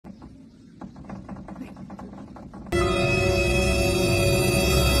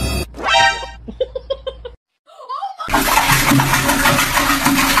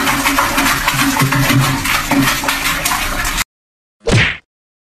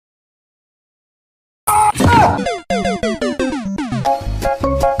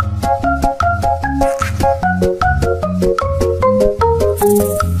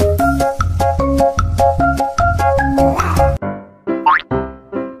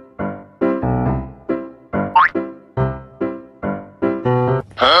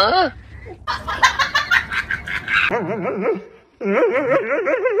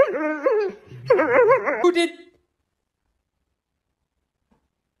Who did?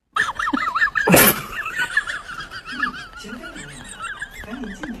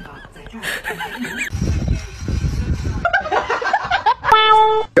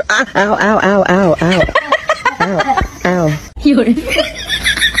 Ow, ow, ow, ow, ow. Ow, ow. 有人。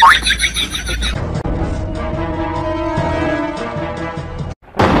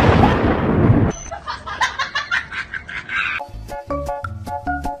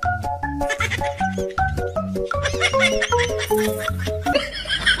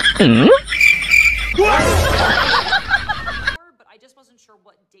But I just wasn't sure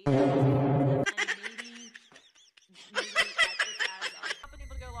what date it was, and maybe I've been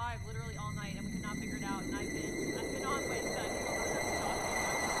able to go live literally all night, and we could not figure it out. And I've been on with people talking.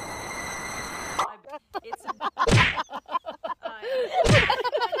 It's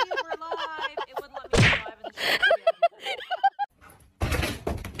we're live. It wouldn't let me go live in the show.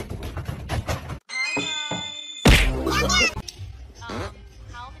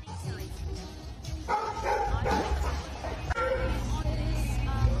 How many series?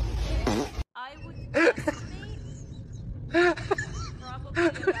 I would estimate probably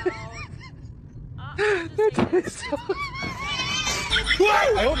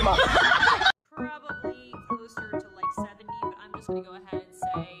probably closer to like 70, but I'm just gonna go ahead and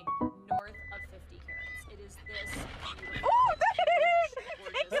say north of 50 carats. It is this beautiful, gorgeous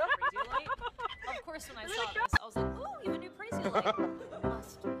Appraisal light. Of course, when I saw this, I was like, "Ooh, you have a new Appraisal light."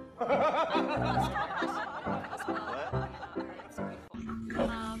 Must.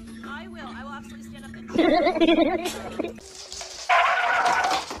 I will absolutely stand up and I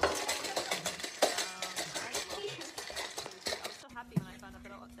was so happy when I found out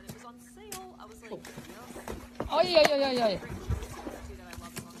that it was on sale. I was like, Oh yeah. that I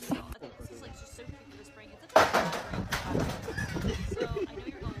love is on sale. I think this is like just so cute for the spring. It's such a so I know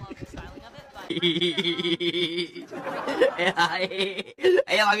you're gonna love the styling of it, but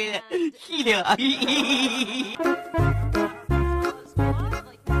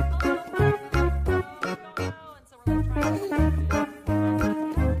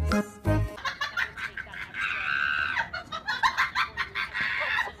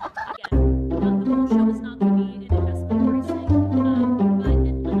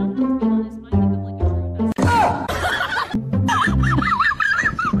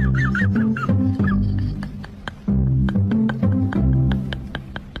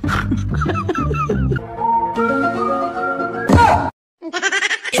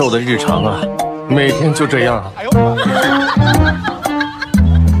瘦的日常啊，每天就这样啊。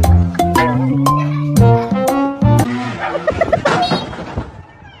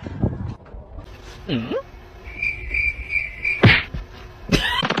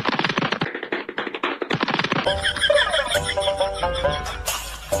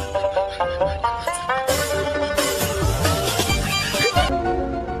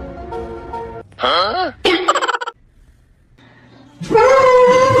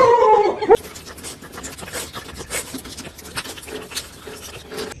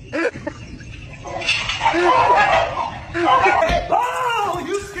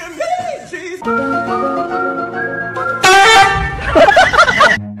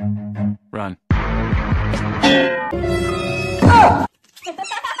Run.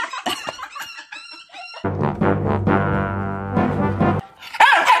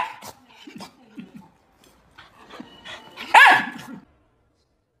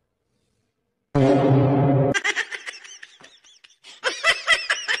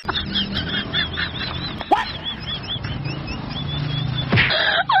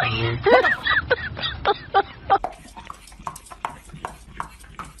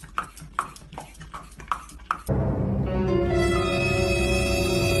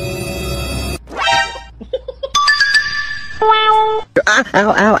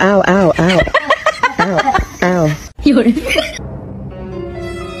 Ow, ow, ow, ow, ow. Ow, ow. 有人。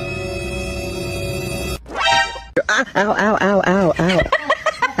Ow, ow, ow, ow, ow.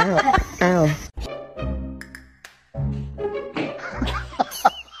 Ow, ow.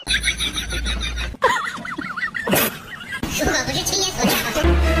 如果不是亲眼所见，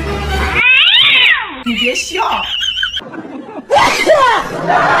你别笑。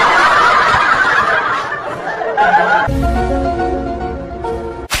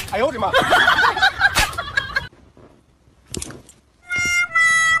哎呦我的妈！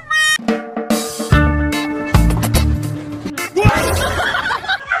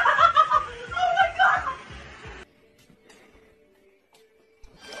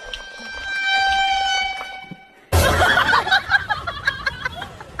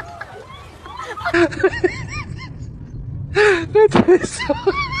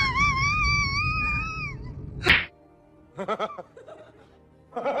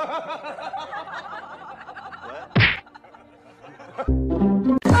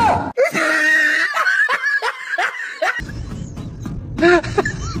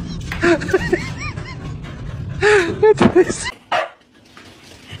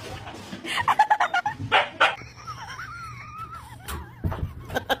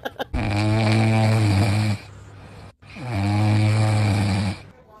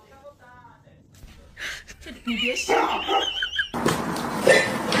你别笑。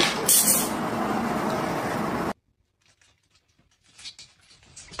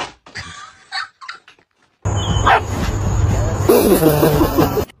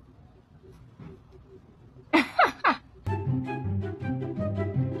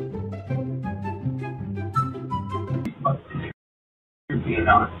Being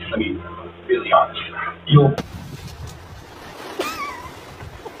honest, I mean, really honest. You'll.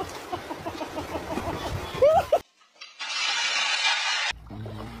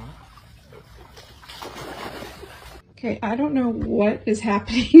 Okay, I don't know what is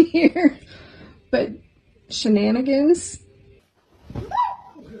happening here, but shenanigans.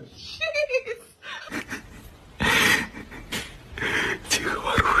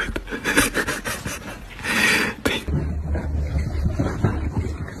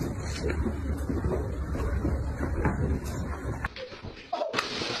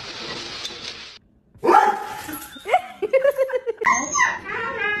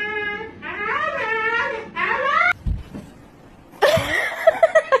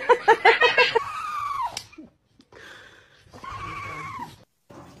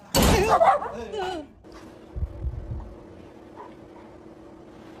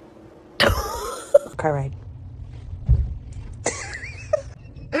 Car ride.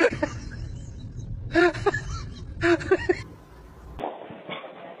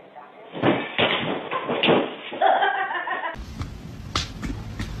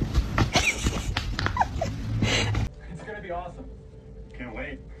 It's gonna be awesome. Can't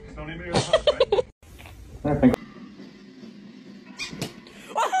wait. Just don't need me to the house, right?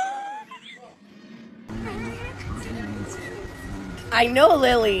 I know,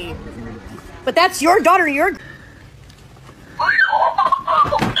 Lily. But that's your daughter, your...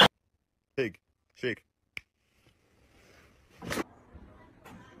 Pig. Shake.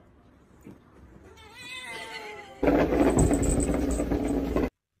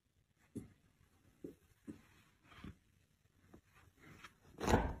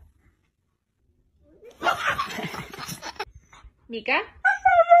 Mika?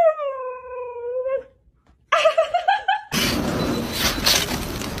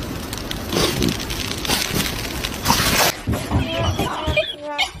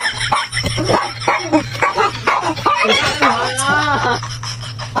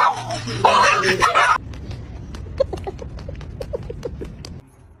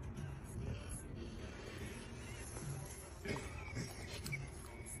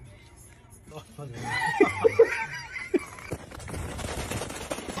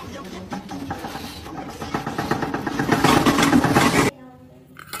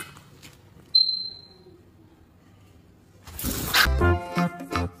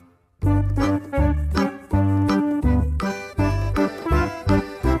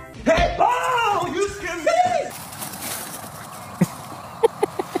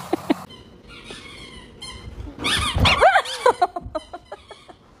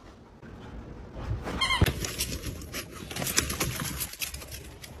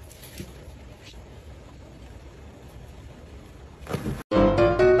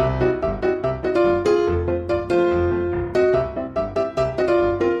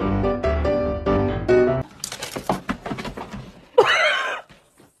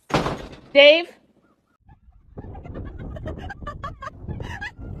 Dave?